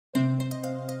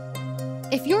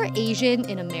If you're Asian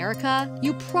in America,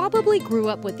 you probably grew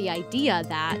up with the idea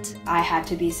that I had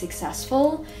to be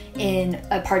successful in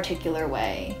a particular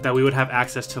way. That we would have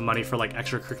access to money for like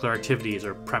extracurricular activities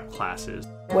or prep classes.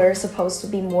 We're supposed to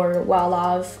be more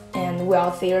well-off and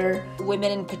wealthier.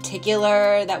 Women in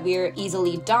particular, that we're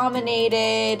easily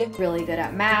dominated. Really good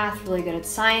at math, really good at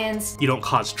science. You don't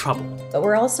cause trouble. But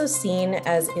we're also seen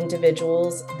as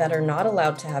individuals that are not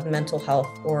allowed to have mental health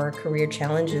or career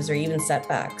challenges or even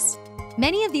setbacks.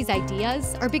 Many of these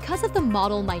ideas are because of the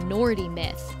model minority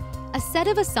myth, a set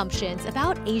of assumptions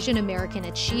about Asian American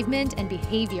achievement and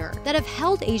behavior that have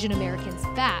held Asian Americans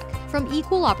back from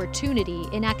equal opportunity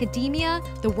in academia,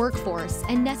 the workforce,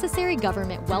 and necessary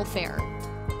government welfare.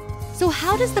 So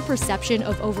how does the perception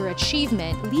of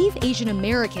overachievement leave Asian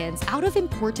Americans out of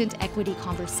important equity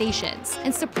conversations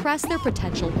and suppress their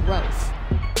potential growth?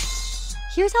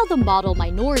 Here's how the model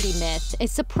minority myth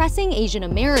is suppressing Asian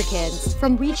Americans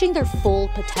from reaching their full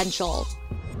potential.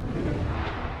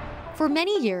 For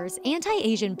many years,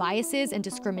 anti-Asian biases and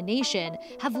discrimination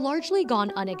have largely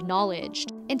gone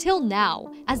unacknowledged, until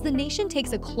now, as the nation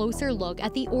takes a closer look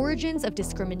at the origins of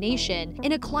discrimination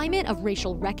in a climate of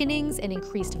racial reckonings and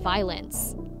increased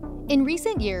violence. In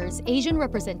recent years, Asian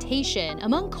representation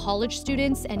among college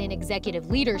students and in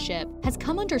executive leadership has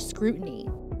come under scrutiny.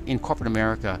 In corporate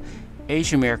America,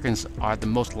 Asian Americans are the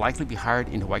most likely to be hired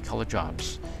into white-collar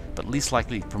jobs, but least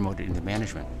likely to be promoted into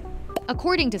management.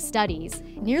 According to studies,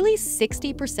 nearly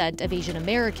 60% of Asian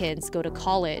Americans go to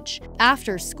college.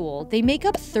 After school, they make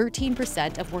up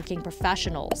 13% of working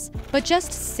professionals, but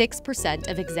just 6%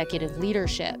 of executive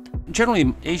leadership.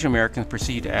 Generally, Asian Americans are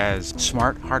perceived as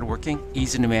smart, hardworking,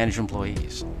 easy to manage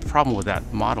employees. The problem with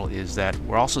that model is that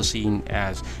we're also seen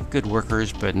as good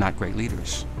workers, but not great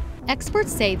leaders.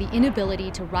 Experts say the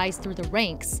inability to rise through the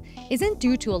ranks isn't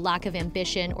due to a lack of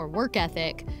ambition or work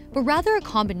ethic, but rather a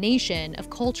combination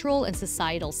of cultural and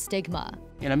societal stigma.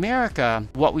 In America,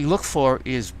 what we look for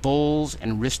is bold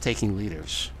and risk-taking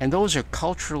leaders. And those are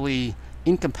culturally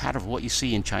incompatible with what you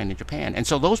see in China and Japan. And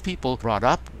so those people brought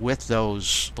up with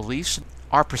those beliefs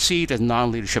are perceived as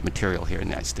non-leadership material here in the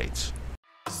United States.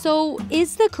 So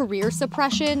is the career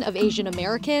suppression of Asian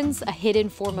Americans a hidden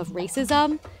form of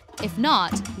racism? If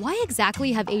not, why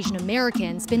exactly have Asian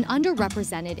Americans been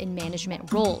underrepresented in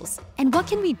management roles? And what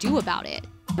can we do about it?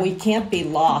 We can't be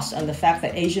lost on the fact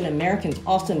that Asian Americans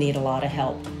also need a lot of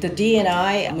help. The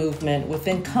D&I movement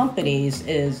within companies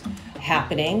is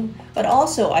happening, but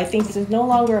also I think it's no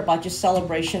longer about just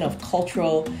celebration of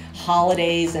cultural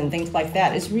holidays and things like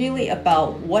that. It's really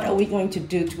about what are we going to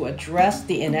do to address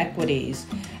the inequities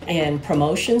in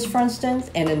promotions, for instance,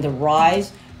 and in the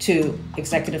rise to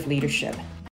executive leadership.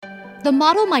 The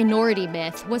model minority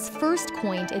myth was first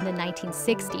coined in the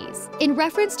 1960s, in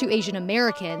reference to Asian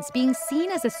Americans being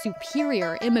seen as a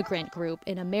superior immigrant group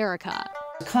in America.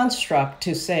 Construct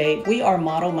to say we are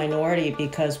model minority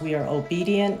because we are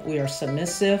obedient, we are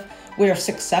submissive, we are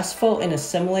successful in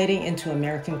assimilating into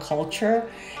American culture,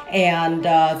 and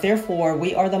therefore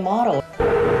we are the model.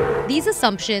 These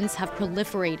assumptions have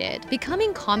proliferated,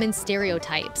 becoming common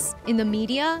stereotypes in the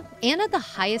media and at the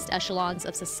highest echelons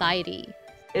of society.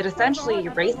 It essentially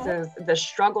erases the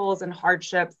struggles and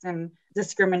hardships and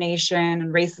discrimination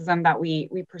and racism that we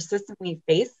persistently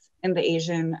face in the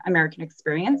Asian American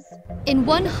experience. In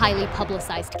one highly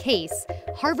publicized case,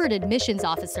 Harvard admissions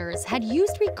officers had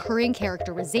used recurring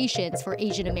characterizations for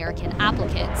Asian American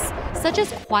applicants, such as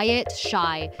quiet,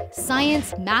 shy,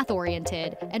 science,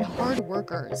 math-oriented, and hard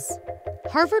workers.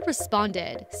 Harvard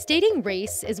responded, stating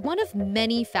race is one of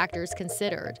many factors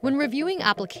considered when reviewing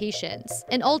applications,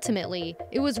 and ultimately,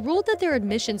 it was ruled that their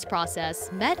admissions process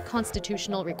met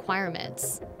constitutional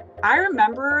requirements. I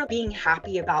remember being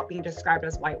happy about being described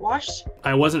as whitewashed.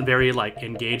 I wasn't very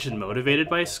engaged and motivated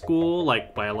by school,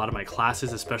 by a lot of my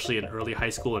classes, especially in early high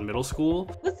school and middle school.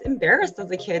 I was embarrassed as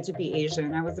a kid to be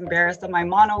Asian. I was embarrassed of my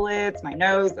monoliths, my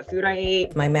nose, the food I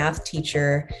ate. My math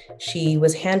teacher, she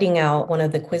was handing out one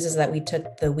of the quizzes that we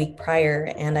took the week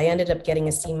prior, and I ended up getting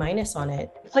a C- on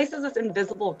it. It places this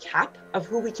invisible cap of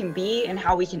who we can be and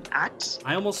how we can act.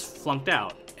 I almost flunked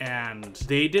out, and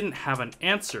they didn't have an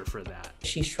answer for that.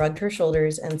 She shrugged her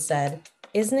shoulders and said,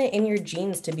 "Isn't it in your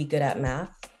genes to be good at math?"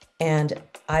 And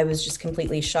I was just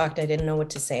completely shocked. I didn't know what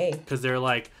to say. Because they're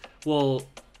like, well,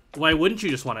 why wouldn't you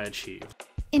just want to achieve?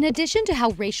 In addition to how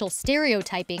racial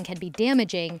stereotyping can be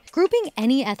damaging, grouping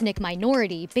any ethnic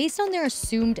minority based on their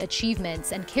assumed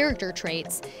achievements and character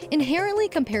traits inherently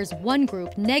compares one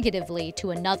group negatively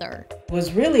to another. It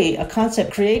was really a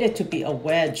concept created to be a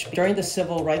wedge during the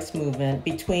civil rights movement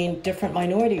between different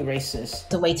minority races.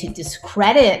 The way to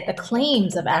discredit the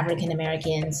claims of African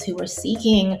Americans who were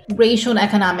seeking racial and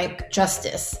economic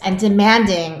justice and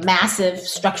demanding massive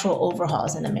structural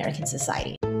overhauls in American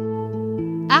society.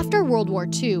 After World War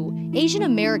II, Asian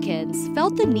Americans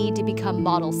felt the need to become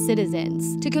model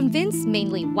citizens to convince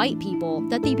mainly white people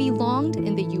that they belonged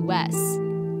in the U.S.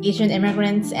 Asian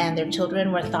immigrants and their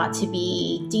children were thought to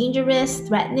be dangerous,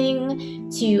 threatening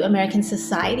to American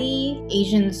society.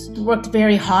 Asians worked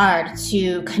very hard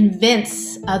to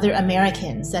convince other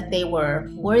Americans that they were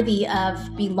worthy of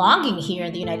belonging here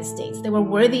in the United States. They were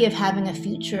worthy of having a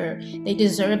future. They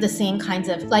deserved the same kinds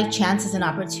of like chances and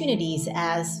opportunities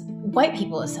as white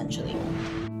people, essentially.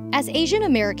 As Asian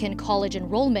American college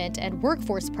enrollment and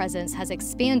workforce presence has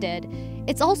expanded,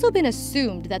 it's also been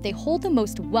assumed that they hold the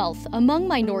most wealth among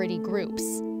minority groups.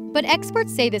 But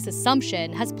experts say this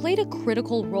assumption has played a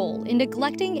critical role in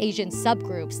neglecting Asian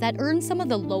subgroups that earn some of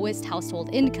the lowest household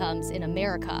incomes in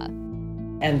America.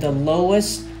 And the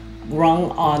lowest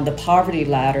rung on the poverty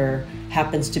ladder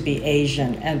happens to be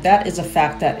Asian, and that is a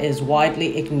fact that is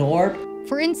widely ignored.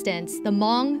 For instance, the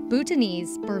Hmong,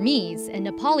 Bhutanese, Burmese, and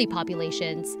Nepali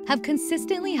populations have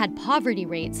consistently had poverty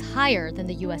rates higher than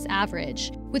the U.S.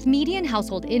 average, with median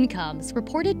household incomes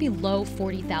reported below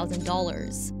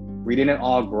 $40,000. We didn't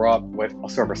all grow up with a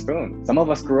silver spoon. Some of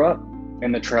us grew up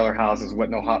in the trailer houses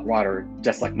with no hot water,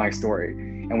 just like my story.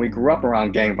 And we grew up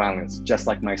around gang violence, just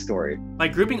like my story. By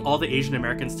grouping all the Asian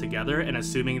Americans together and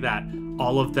assuming that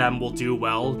all of them will do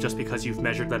well just because you've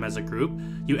measured them as a group,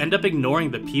 you end up ignoring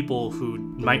the people who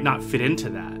might not fit into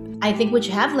that. I think which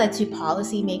have led to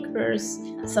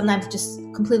policymakers sometimes just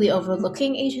completely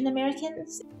overlooking Asian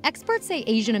Americans. Experts say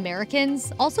Asian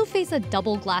Americans also face a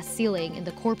double glass ceiling in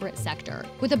the corporate sector,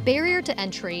 with a barrier to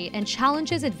entry and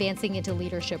challenges advancing into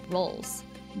leadership roles.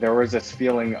 There was this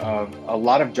feeling of a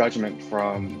lot of judgment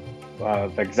from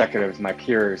the executives, my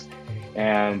peers,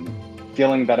 and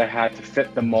feeling that I had to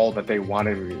fit the mold that they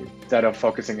wanted me, instead of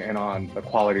focusing in on the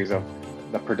qualities of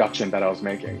the production that I was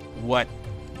making. What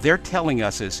they're telling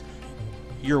us is,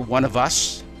 you're one of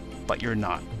us, but you're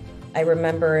not. I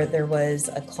remember there was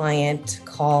a client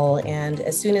call, and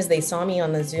as soon as they saw me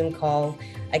on the Zoom call,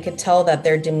 I could tell that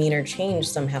their demeanor changed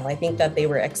somehow. I think that they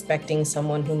were expecting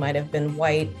someone who might have been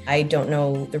white. I don't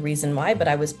know the reason why, but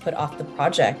I was put off the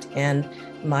project, and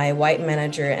my white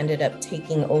manager ended up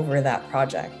taking over that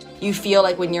project. You feel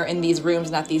like when you're in these rooms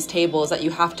and at these tables that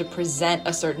you have to present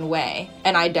a certain way,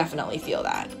 and I definitely feel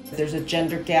that. There's a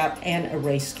gender gap and a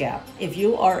race gap. If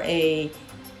you are an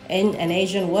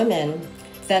Asian woman,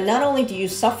 then not only do you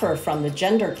suffer from the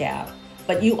gender gap,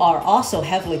 but you are also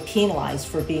heavily penalized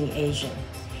for being Asian.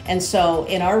 And so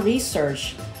in our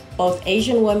research, both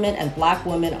Asian women and Black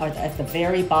women are at the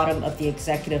very bottom of the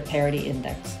executive parity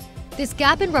index. This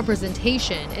gap in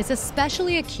representation is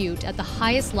especially acute at the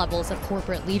highest levels of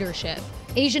corporate leadership.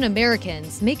 Asian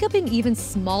Americans make up an even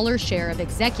smaller share of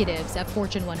executives at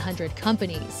Fortune 100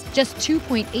 companies. Just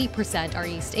 2.8% are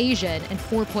East Asian and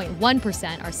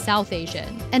 4.1% are South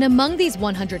Asian. And among these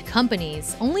 100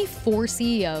 companies, only 4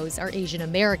 CEOs are Asian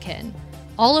American,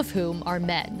 all of whom are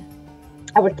men.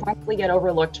 I would constantly get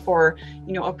overlooked for,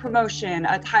 a promotion,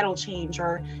 a title change,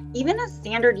 or even a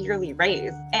standard yearly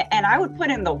raise. And I would put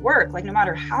in the work, no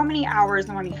matter how many hours,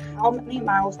 no matter how many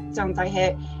milestones I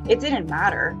hit, it didn't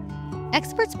matter.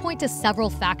 Experts point to several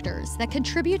factors that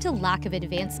contribute to lack of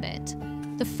advancement.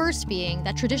 The first being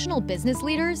that traditional business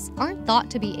leaders aren't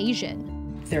thought to be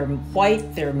Asian. They're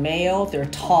white, they're male, they're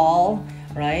tall,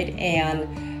 right?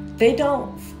 And they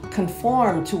don't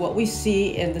conform to what we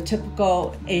see in the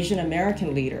typical Asian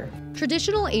American leader.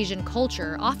 Traditional Asian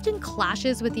culture often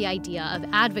clashes with the idea of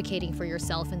advocating for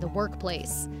yourself in the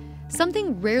workplace,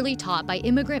 something rarely taught by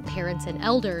immigrant parents and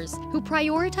elders who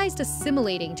prioritized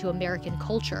assimilating to American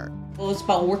culture. It was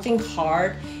about working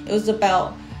hard. It was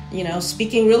about,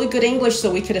 speaking really good English so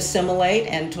we could assimilate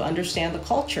and to understand the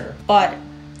culture. But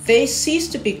they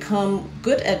ceased to become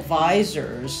good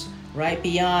advisors, right?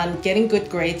 Beyond getting good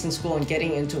grades in school and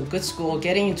getting into a good school,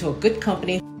 getting into a good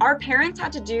company. Our parents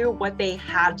had to do what they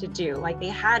had to do. They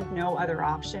had no other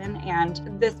option.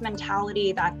 And this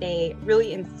mentality that they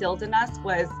really instilled in us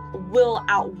was, we'll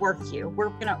outwork you. We're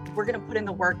gonna put in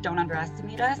the work, don't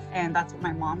underestimate us. And that's what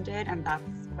my mom did, and that's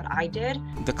what I did.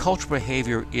 The cultural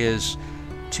behavior is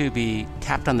to be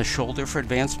tapped on the shoulder for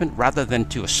advancement rather than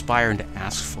to aspire and to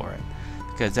ask for it.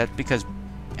 Because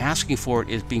asking for it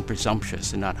is being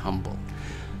presumptuous and not humble.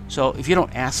 So if you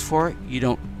don't ask for it, you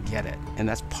don't get it. And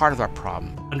that's part of our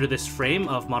problem. Under this frame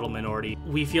of model minority,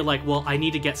 we feel like, well, I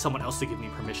need to get someone else to give me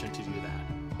permission to do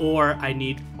that. Or I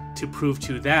need to prove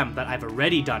to them that I've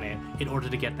already done it in order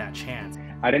to get that chance.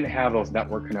 I didn't have those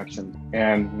network connections.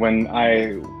 And when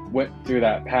I went through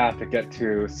that path to get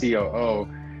to COO,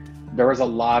 there was a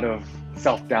lot of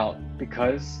self-doubt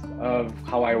because of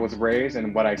how I was raised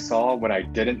and what I saw, what I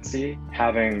didn't see.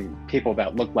 Having people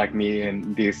that looked like me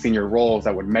in these senior roles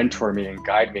that would mentor me and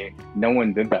guide me, no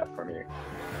one did that for me.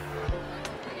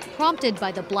 Prompted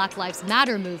by the Black Lives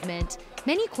Matter movement,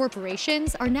 many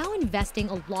corporations are now investing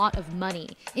a lot of money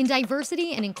in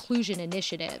diversity and inclusion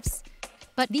initiatives.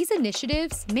 But these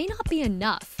initiatives may not be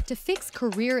enough to fix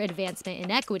career advancement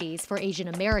inequities for Asian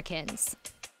Americans.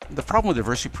 The problem with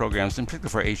diversity programs, in particular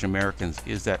for Asian Americans,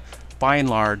 is that by and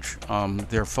large,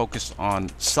 they're focused on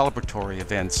celebratory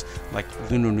events like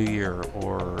Lunar New Year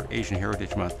or Asian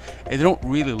Heritage Month, and they don't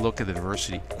really look at the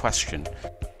diversity question.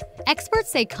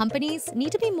 Experts say companies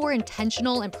need to be more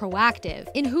intentional and proactive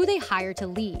in who they hire to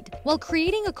lead, while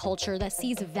creating a culture that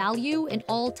sees value in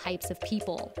all types of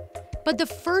people. But the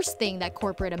first thing that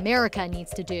corporate America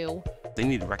needs to do, they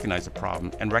need to recognize the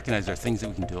problem and recognize there are things that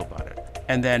we can do about it.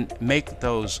 And then make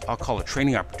those, I'll call it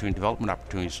training opportunities, development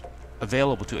opportunities,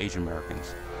 available to Asian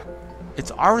Americans.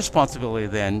 It's our responsibility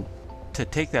then to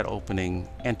take that opening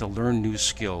and to learn new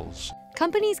skills.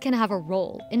 Companies can have a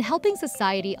role in helping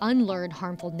society unlearn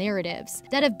harmful narratives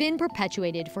that have been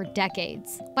perpetuated for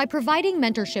decades by providing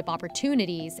mentorship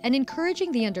opportunities and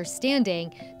encouraging the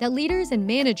understanding that leaders and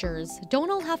managers don't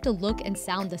all have to look and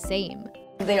sound the same.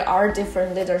 There are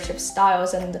different leadership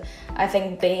styles, and I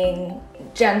think being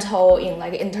gentle in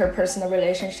interpersonal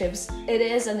relationships, it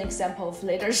is an example of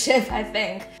leadership, I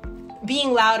think.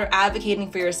 Being loud or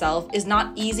advocating for yourself is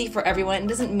not easy for everyone and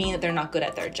doesn't mean that they're not good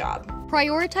at their job.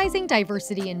 Prioritizing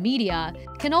diversity in media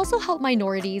can also help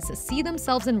minorities see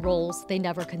themselves in roles they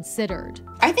never considered.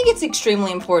 I think it's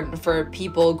extremely important for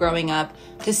people growing up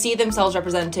to see themselves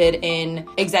represented in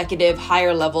executive,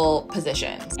 higher level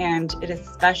positions. And it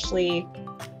especially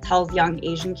tells young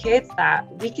Asian kids that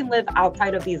we can live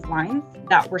outside of these lines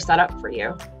that were set up for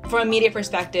you. From a media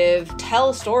perspective,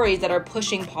 tell stories that are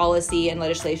pushing policy and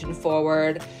legislation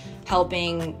forward,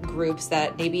 helping groups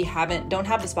that maybe don't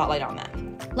have the spotlight on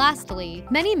them. Lastly,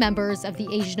 many members of the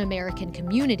Asian American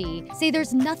community say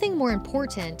there's nothing more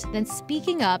important than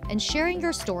speaking up and sharing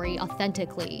your story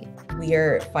authentically. We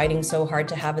are fighting so hard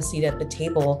to have a seat at the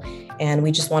table, and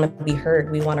we just want to be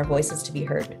heard. We want our voices to be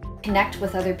heard. Connect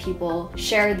with other people,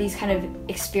 share these kind of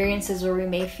experiences where we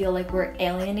may feel like we're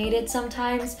alienated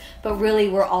sometimes, but really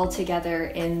we're all together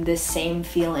in this same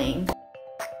feeling.